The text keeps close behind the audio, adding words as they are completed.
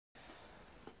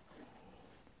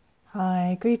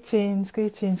Hi, greetings,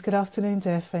 good afternoon,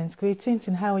 dear friends. Greetings,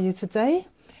 and how are you today?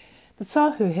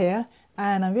 Ntathu here,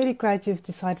 and I'm really glad you've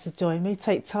decided to join me.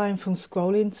 Take time from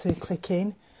scrolling to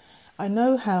clicking. I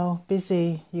know how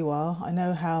busy you are. I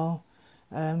know how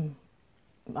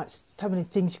how many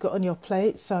things you've got on your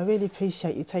plate. So I really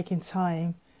appreciate you taking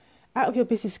time out of your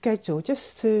busy schedule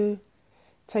just to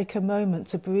take a moment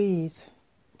to breathe,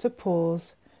 to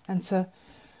pause, and to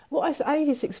I use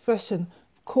this expression,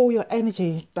 call your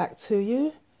energy back to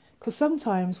you. Because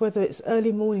sometimes, whether it's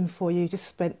early morning for you, just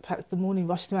spent perhaps the morning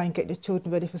rushing around getting your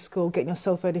children ready for school, getting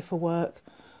yourself ready for work,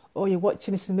 or you're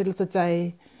watching this in the middle of the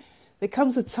day, there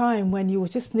comes a time when you will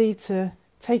just need to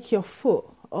take your foot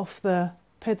off the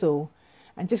pedal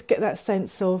and just get that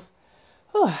sense of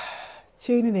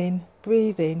tuning in,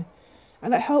 breathing,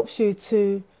 and that helps you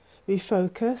to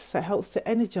refocus, that helps to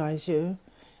energize you,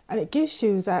 and it gives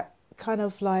you that kind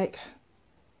of like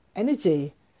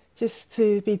energy just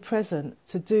to be present,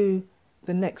 to do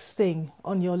the next thing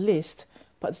on your list,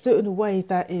 but to do it in a way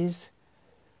that is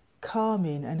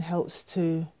calming and helps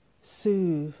to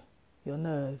soothe your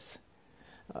nerves.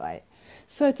 All right.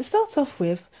 So to start off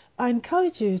with, I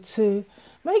encourage you to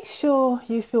make sure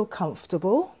you feel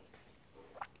comfortable.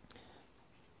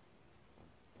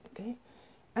 Okay.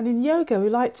 And in yoga, we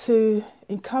like to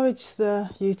encourage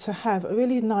you to have a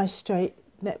really nice straight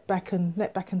neck, back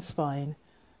and spine.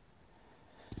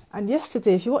 And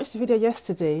yesterday, if you watched the video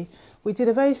yesterday, we did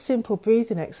a very simple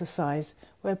breathing exercise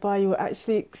whereby you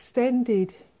actually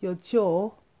extended your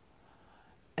jaw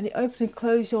and you opened and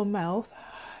closed your mouth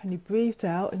and you breathed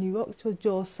out and you rocked your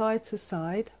jaw side to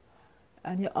side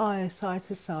and your eyes side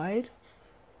to side.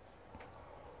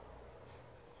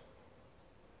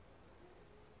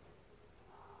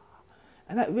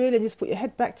 And that really, just put your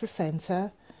head back to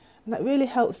centre, and that really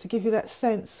helps to give you that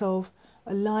sense of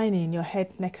aligning your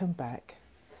head, neck and back.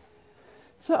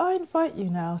 So I invite you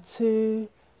now to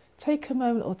take a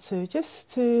moment or two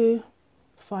just to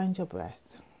find your breath.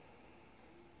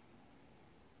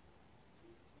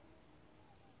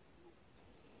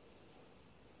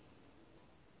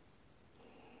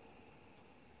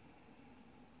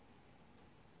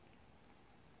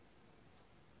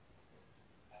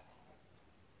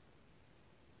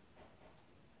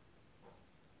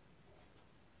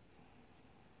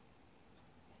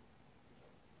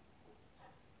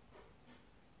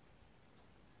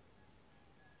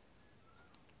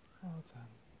 Well done.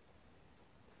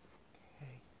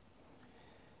 Okay.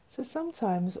 So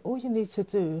sometimes all you need to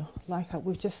do, like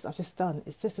I've just done,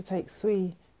 is just to take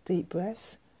 3 deep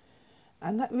breaths,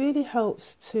 and that really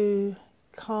helps to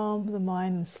calm the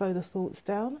mind and slow the thoughts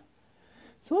down.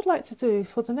 So what I'd like to do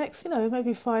for the next,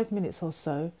 maybe 5 minutes or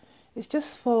so, is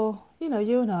just for,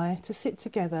 you and I to sit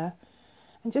together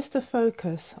and just to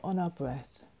focus on our breath.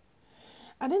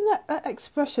 And in that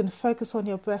expression, focus on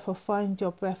your breath or find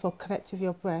your breath or connect with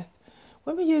your breath,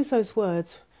 when we use those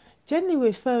words, generally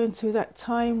referring to that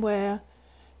time where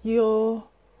you're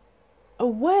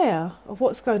aware of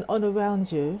what's going on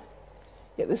around you,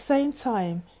 yet at the same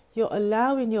time, you're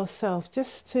allowing yourself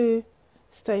just to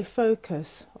stay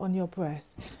focused on your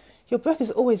breath. Your breath is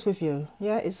always with you,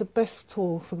 yeah? It's the best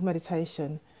tool for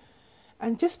meditation.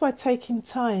 And just by taking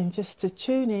time just to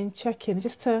tune in, check in,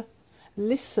 just to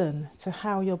listen to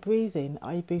how you're breathing.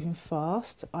 Are you breathing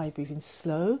fast? Are you breathing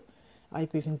slow? Are you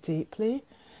breathing deeply?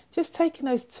 Just taking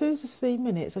those 2 to 3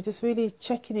 minutes of just really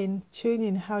checking in, tuning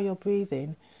in how you're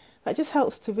breathing. That just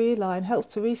helps to realign, helps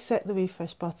to reset the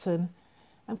refresh button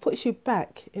and puts you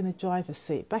back in the driver's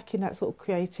seat, back in that sort of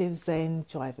creative Zen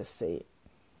driver's seat.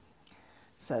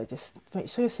 So just make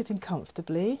sure you're sitting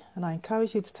comfortably, and I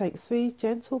encourage you to take 3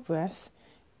 gentle breaths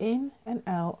in and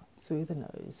out through the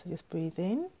nose. So just breathe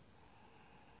in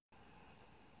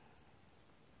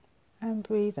and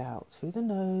breathe out through the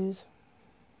nose.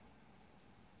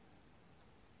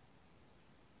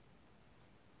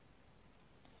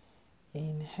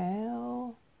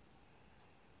 Inhale.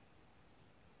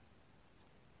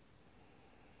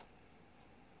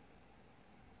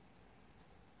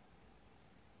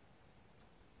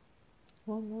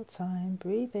 One more time,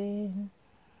 breathe in.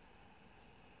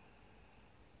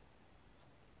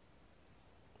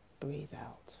 Breathe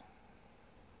out.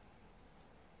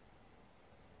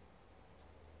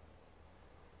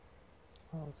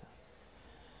 Well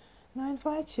done. And I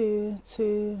invite you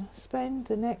to spend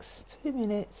the next 2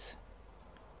 minutes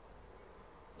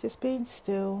just being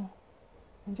still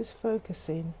and just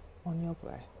focusing on your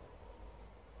breath.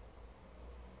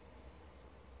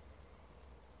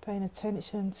 Paying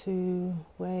attention to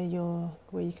where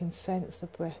you can sense the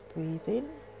breath breathing.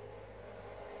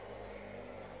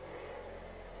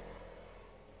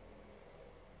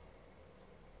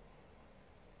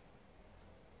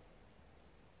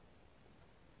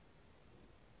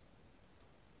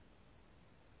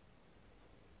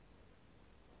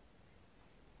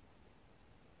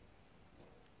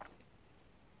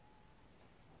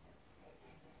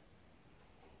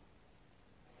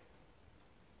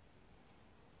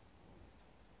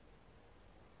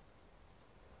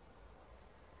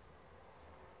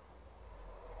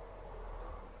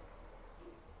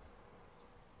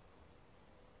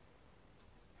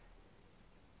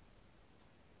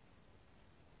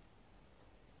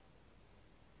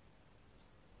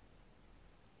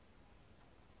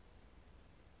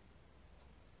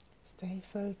 Stay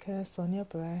focused on your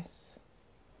breath.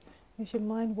 If your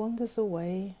mind wanders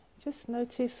away, just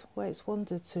notice where it's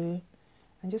wandered to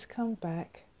and just come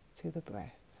back to the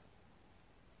breath.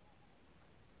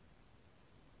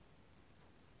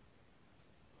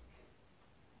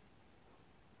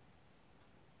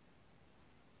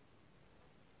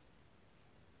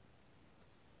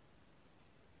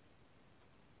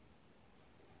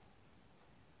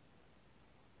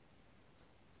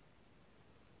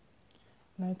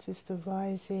 Notice the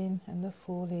rising and the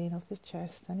falling of the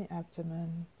chest and the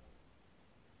abdomen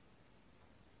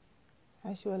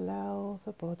as you allow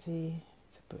the body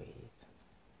to breathe.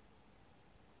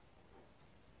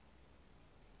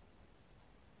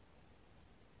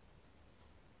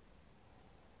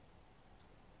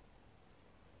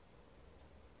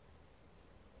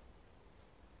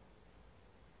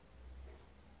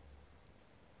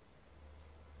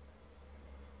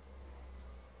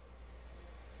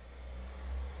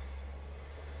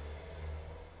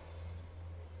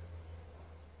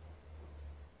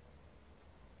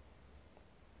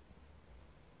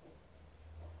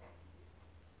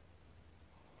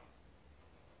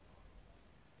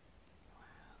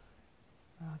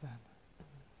 Well done.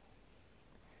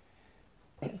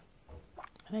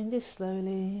 And then just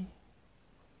slowly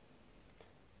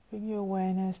bring your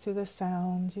awareness to the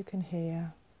sound you can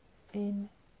hear in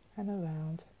and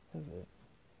around the room.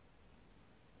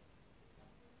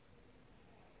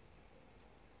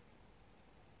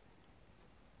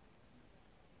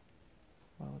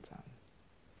 Well done.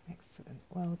 Excellent.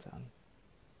 Well done.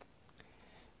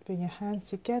 Bring your hands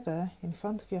together in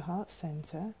front of your heart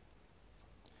center.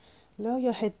 Lower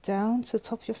your head down to the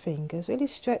top of your fingers. Really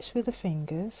stretch through the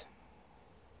fingers.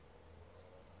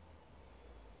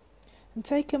 And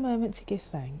take a moment to give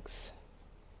thanks.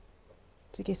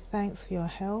 To give thanks for your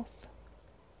health,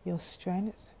 your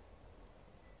strength.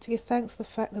 To give thanks for the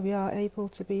fact that we are able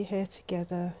to be here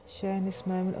together, sharing this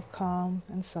moment of calm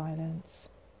and silence.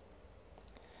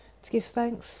 To give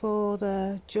thanks for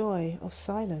the joy of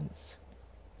silence,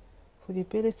 for the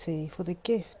ability, for the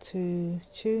gift to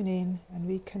tune in and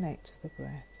reconnect with the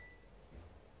breath.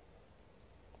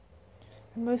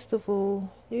 And most of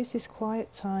all, use this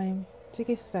quiet time to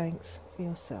give thanks for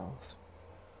yourself.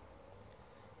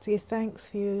 To give thanks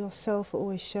for yourself for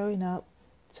always showing up,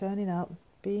 turning up,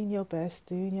 being your best,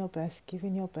 doing your best,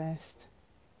 giving your best.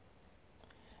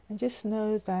 And just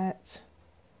know that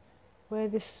where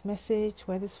this message,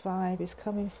 where this vibe is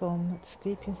coming from, it's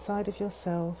deep inside of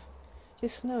yourself,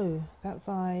 just know that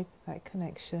vibe, that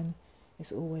connection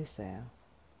is always there.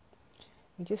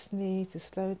 You just need to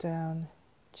slow down,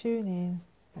 tune in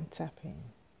and tap in.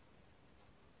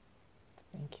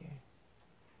 Thank you.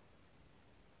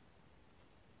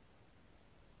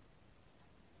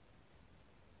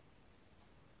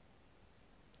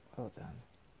 Well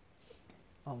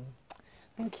done.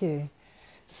 Thank you.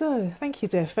 So, thank you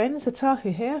dear friends.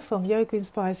 Ntathu here from Yoga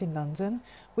Inspires in London,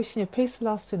 wishing you a peaceful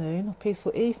afternoon, a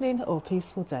peaceful evening or a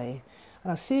peaceful day.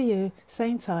 And I'll see you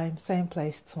same time, same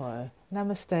place tomorrow.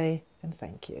 Namaste and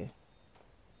thank you.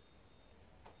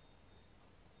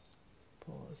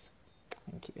 Pause.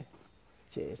 Thank you.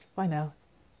 Cheers. Bye now.